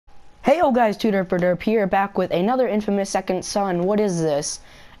Heyo guys, Derp here, back with another infamous Second Son. What is this?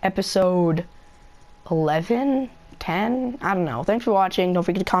 Episode 11? 10? I don't know. Thanks for watching. Don't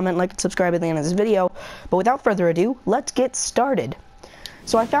forget to comment, like, and subscribe at the end of this video. But without further ado, let's get started.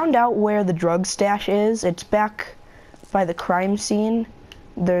 So I found out where the drug stash is. It's back by the crime scene.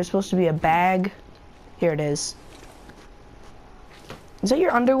 There's supposed to be a bag. Here it is. Is that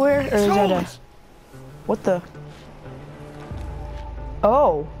your underwear? Or is that a... What the...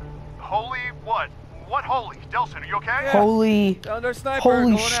 Oh. Holy what? What holy? Delson, are you okay? Yeah. Holy...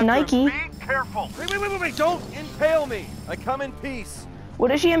 Holy shnikey. Be careful. Wait, don't impale me. I come in peace.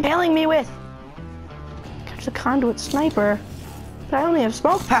 What is she impaling me with? Catch the conduit sniper. But I only have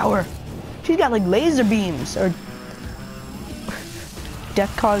smoke power. She's got like laser beams or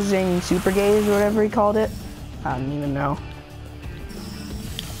death-causing super gaze or whatever he called it. I don't even know.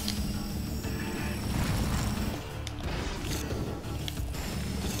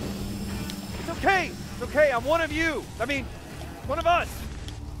 It's okay, I'm one of you. I mean, one of us.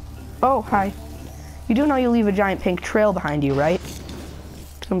 Oh, hi. You do know you leave a giant pink trail behind you, right?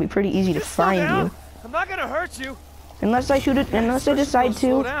 It's gonna be pretty easy to find you. I'm not gonna hurt you. Unless I shoot it, unless I decide to.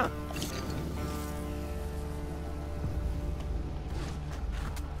 Slow down.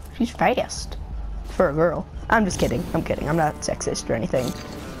 She's fast. For a girl. I'm just kidding. I'm kidding. I'm not sexist or anything.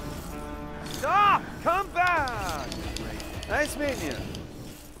 Stop! Come back! Nice meeting you.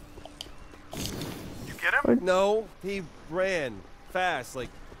 You get him? No, he ran fast, like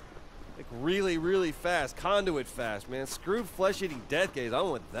really, really fast. Conduit fast, man. Screw flesh-eating death gaze. I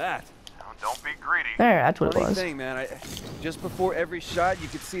want that. Don't be greedy. There, that's what it was. Funny thing, man. Just before every shot, you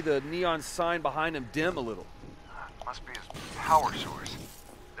could see the neon sign behind him dim a little. Must be his power source.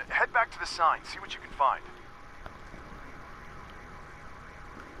 Head back to the sign. See what you can find.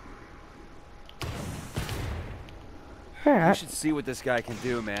 You should see what this guy can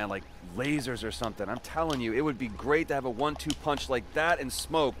do, man. Like lasers or something. I'm telling you, it would be great to have a 1-2 punch like that and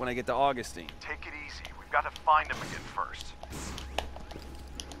smoke when I get to Augustine. Take it easy. We've got to find him again first.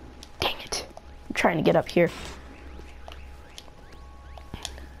 Dang it. I'm trying to get up here.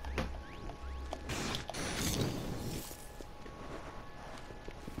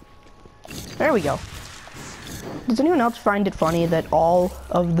 There we go. Does anyone else find it funny that all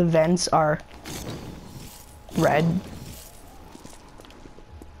of the vents are red?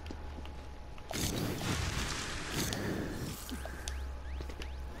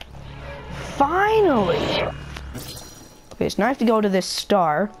 Finally! Okay, so now I have to go to this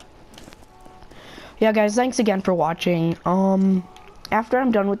star. Yeah, guys, thanks again for watching. After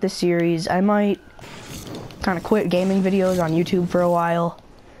I'm done with this series, I might kind of quit gaming videos on YouTube for a while.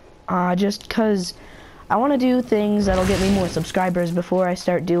 Just because I want to do things that'll get me more subscribers before I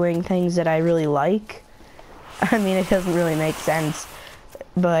start doing things that I really like. I mean, it doesn't really make sense,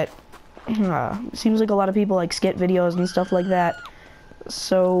 but it seems like a lot of people like skit videos and stuff like that.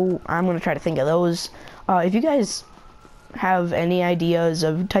 So I'm going to try to think of those. If you guys have any ideas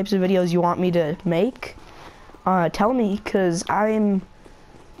of types of videos you want me to make, tell me, because I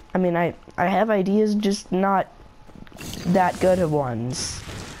have ideas, just not that good of ones.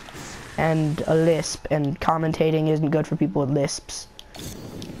 And a lisp, and commentating isn't good for people with lisps.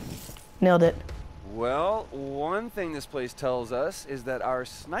 Nailed it. Well, one thing this place tells us is that our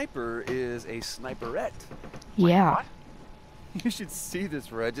sniper is a sniperette. Yeah. What? You should see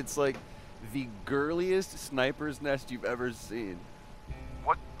this, Reg. It's like the girliest sniper's nest you've ever seen.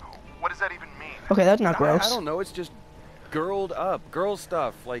 What does that even mean? Okay, that's not gross. I don't know. It's just girled up. Girl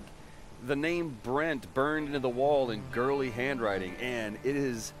stuff. Like the name Brent burned into the wall in girly handwriting. And it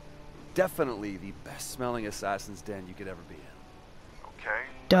is definitely the best smelling assassin's den you could ever be in. Okay.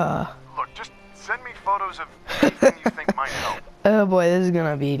 Duh. Look, just send me photos of anything you think might help. Oh boy, this is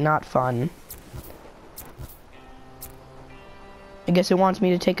gonna be not fun. I guess it wants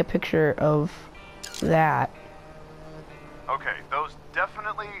me to take a picture of that. Okay, those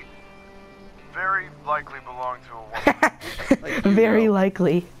definitely very likely belong to a woman. Like, Very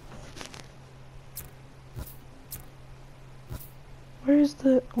likely. Where's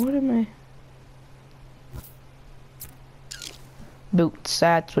the... what am I... Boots,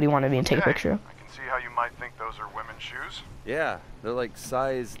 that's what he wanted me to take a picture of. I can see how you might think those are women's shoes. Yeah, they're like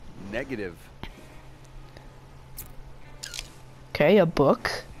size negative. Okay, a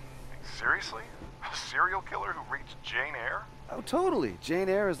book. Seriously? A serial killer who reads Jane Eyre? Oh, totally. Jane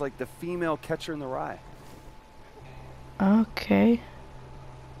Eyre is like the female Catcher in the Rye. Okay.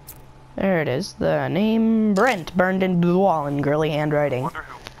 There it is. The name Brent burned into the wall in girly handwriting. Wonder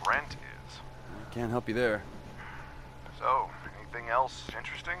who Brent is. Can't help you there. So, anything else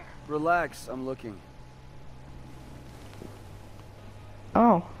interesting? Relax, I'm looking.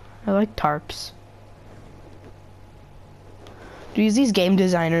 Oh, I like tarps. Dude, these game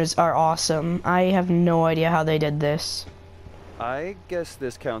designers are awesome. I have no idea how they did this. I guess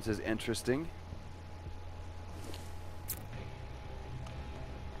this counts as interesting.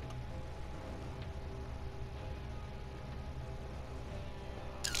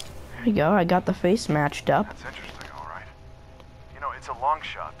 There we go, I got the face matched up. That's interesting, all right. You know, it's a long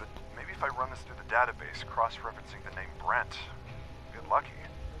shot, but maybe if I run this through the database, cross-referencing the name Brent, get lucky.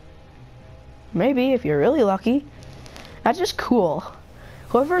 Maybe, if you're really lucky. That's just cool.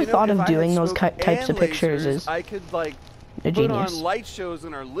 Whoever thought of doing those types of pictures is I could, like, a put genius. on light shows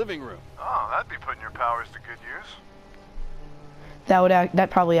in our living room. Oh, that'd be putting your powers to good use.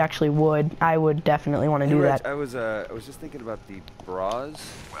 That probably actually would. I would definitely want to do Reg, that. I was just thinking about the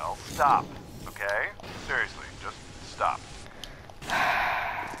bras. Well, stop, okay? Seriously, just stop.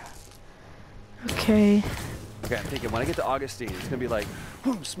 Okay. Okay, I'm thinking when I get to Augustine, it's gonna be like,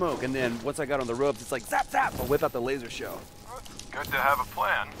 whoo, smoke, and then once I got on the ropes, it's like zap zap. I'll whip out the laser show. Good to have a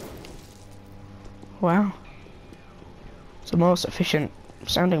plan. Wow. It's the most efficient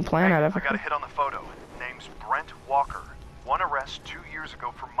sounding plan I've ever I got a heard. hit on the photo. Name's Brent Walker. One arrest 2 years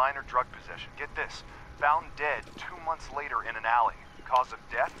ago for minor drug possession. Get this. Found dead 2 months later in an alley. Cause of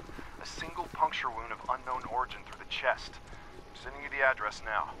death? A single puncture wound of unknown origin through the chest. I'm sending you the address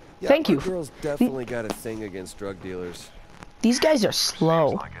now. Yeah, Thank you. our girl's definitely got a thing against drug dealers. These guys are Seems slow.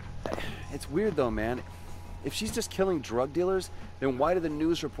 like it. It's weird though, man. If she's just killing drug dealers, then why do the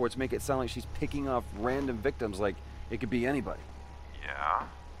news reports make it sound like she's picking off random victims like it could be anybody? Yeah?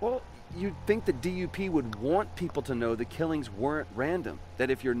 Well, you'd think the DUP would want people to know the killings weren't random.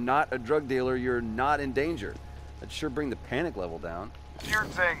 That if you're not a drug dealer, you're not in danger. That'd sure bring the panic level down. You're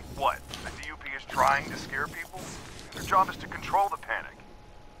saying what? The DUP is trying to scare people? Their job is to control the panic.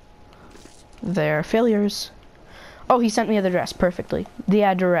 They're failures. Oh, he sent me the address perfectly. The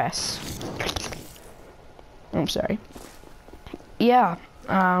address. I'm sorry. Yeah,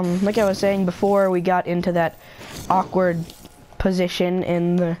 like I was saying before, we got into that awkward position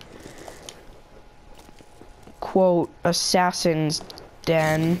in the quote assassin's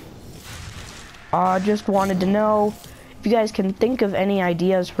den. Just wanted to know if you guys can think of any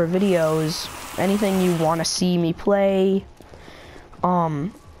ideas for videos, anything you want to see me play.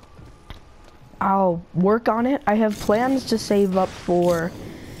 I'll work on it. I have plans to save up for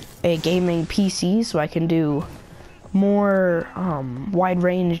a gaming PC so I can do more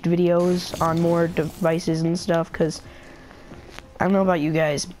wide-ranged videos on more devices and stuff, because I don't know about you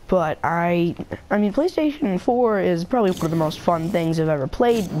guys, but I mean PlayStation 4 is probably one of the most fun things I've ever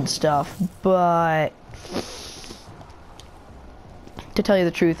played and stuff, but to tell you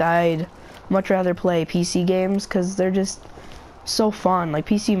the truth, I'd much rather play PC games because they're just so fun. Like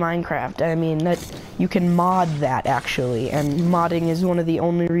PC Minecraft, I mean, that you can mod that actually, and modding is one of the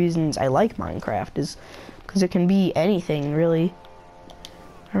only reasons I like Minecraft, is because it can be anything really.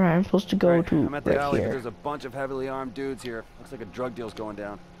 Alright, I'm supposed to go Alright, to I'm at the right alley, but here. there's a bunch of heavily armed dudes here. Looks like a drug deal's going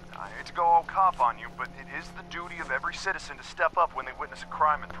down. I hate to go all cop on you, but it is the duty of every citizen to step up when they witness a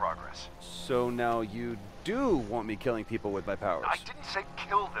crime in progress. So now you do want me killing people with my powers? I didn't say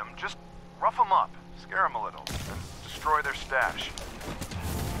kill them, just rough them up, scare them a little, and destroy their stash.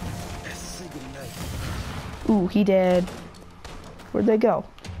 Say goodnight. Ooh, he did. Where'd they go?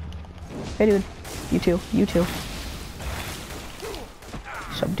 Hey dude, you too, you too.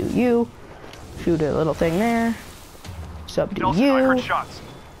 Subdue you. Shoot a little thing there. Subdue Nelson, I heard you. shots.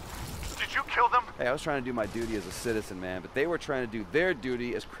 Did you kill them? Hey, I was trying to do my duty as a citizen, man, but they were trying to do their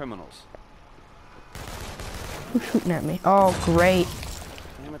duty as criminals. Who's shooting at me? Oh, great.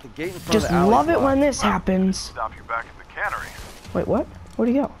 I'm at the gate in front Just of the alley love it block. when this happens. Stop you back at the cannery. Wait, what? Where'd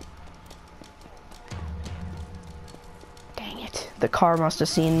he go? Dang it. The car must have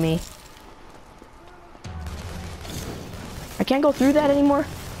seen me. I can't go through that anymore?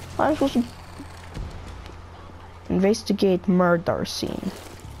 I'm supposed to investigate murder scene.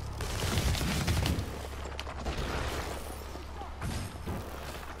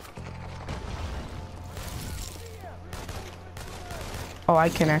 Oh, I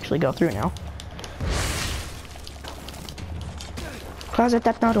can actually go through now. Closet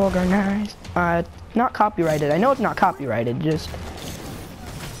that's not organized. Not copyrighted. I know it's not copyrighted, just...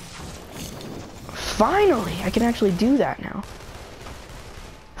 Finally! I can actually do that now.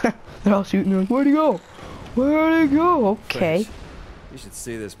 They're all shooting like, where'd he go? Where'd he go? Okay. You should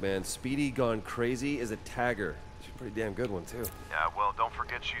see this, man. Speedy Gone Crazy is a tagger. She's a pretty damn good one, too. Yeah, well, don't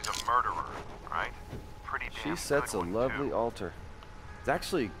forget she's a murderer, right? Pretty damn She sets a good one, lovely too. altar. It's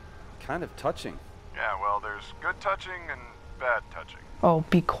actually kind of touching. Yeah, well, there's good touching and bad touching. Oh,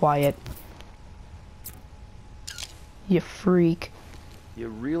 be quiet. You freak. You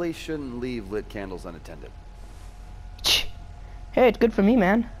really shouldn't leave lit candles unattended. Hey, it's good for me,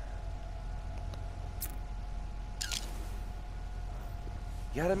 man.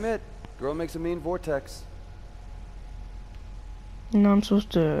 You gotta admit, girl makes a mean vortex. No, I'm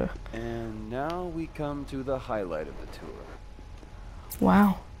supposed to... And now we come to the highlight of the tour.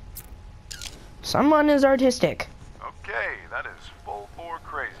 Wow. Someone is artistic. Okay, that is full bore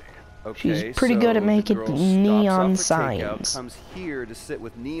crazy. Okay, She's pretty good at so making the girl neon stops off for takeout, signs. comes here to sit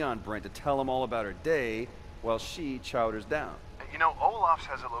with Neon Brent to tell him all about her day, while she chowders down. You know, Olaf's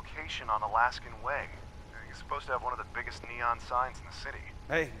has a location on Alaskan Way. He's supposed to have one of the biggest neon signs in the city.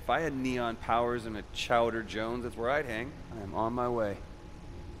 Hey, if I had neon powers and a Chowder Jones, that's where I'd hang. I'm on my way.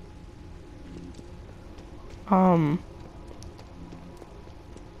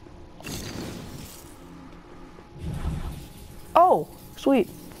 Oh, sweet.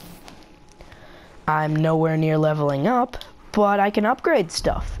 I'm nowhere near leveling up, but I can upgrade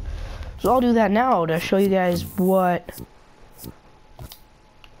stuff. So I'll do that now to show you guys what...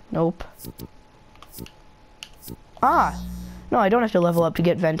 Nope. Ah! No, I don't have to level up to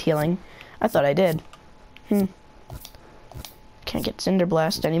get vent healing. I thought I did. Can't get Cinder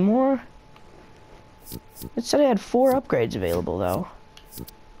Blast anymore. It said I had 4 upgrades available, though.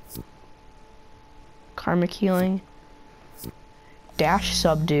 Karmic healing. Dash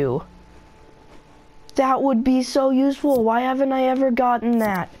subdue. That would be so useful. Why haven't I ever gotten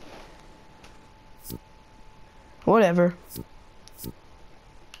that? Whatever.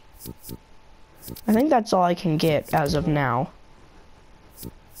 I think that's all I can get as of now.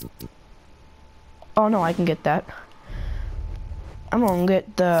 Oh no, I can get that. I'm gonna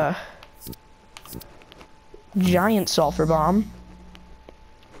get the giant sulfur bomb.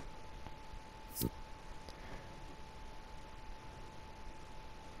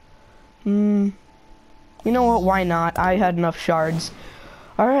 You know what, why not? I had enough shards.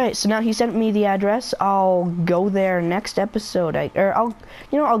 Alright, so now he sent me the address. I'll go there next episode.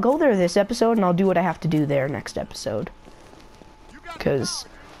 I'll go there this episode and I'll do what I have to do there next episode. Because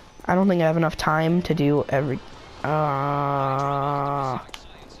I don't think I have enough time to do every... Oh,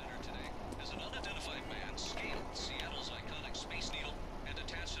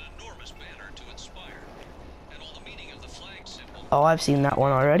 I've seen that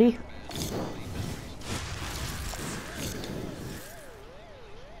one already.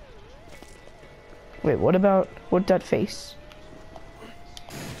 Wait, what's that face?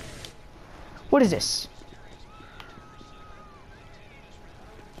 What is this?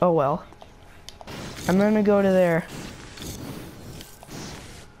 Oh well. I'm gonna go to there.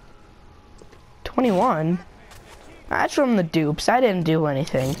 21? That's from the dupes. I didn't do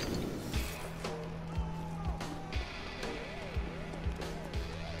anything.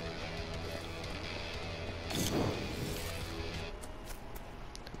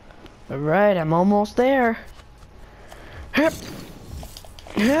 Alright, I'm almost there. Yep.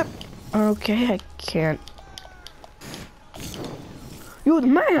 Yep. Okay, I can't. You the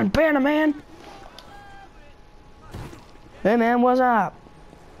man, Banner Man. Hey man, what's up?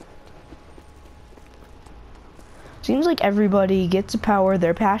 Seems like everybody gets a power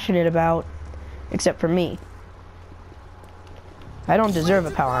they're passionate about, except for me. I don't deserve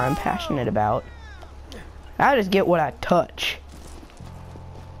a power I'm passionate about. I just get what I touch.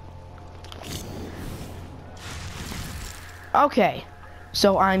 Okay,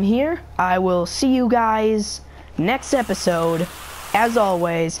 so I'm here. I will see you guys next episode. As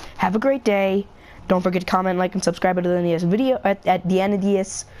always, have a great day. Don't forget to comment, like, and subscribe at the end of this video. At the end of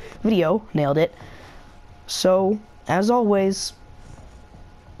this video, nailed it. So, as always,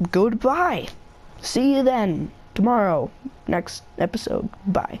 goodbye. See you then tomorrow, next episode.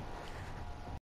 Bye.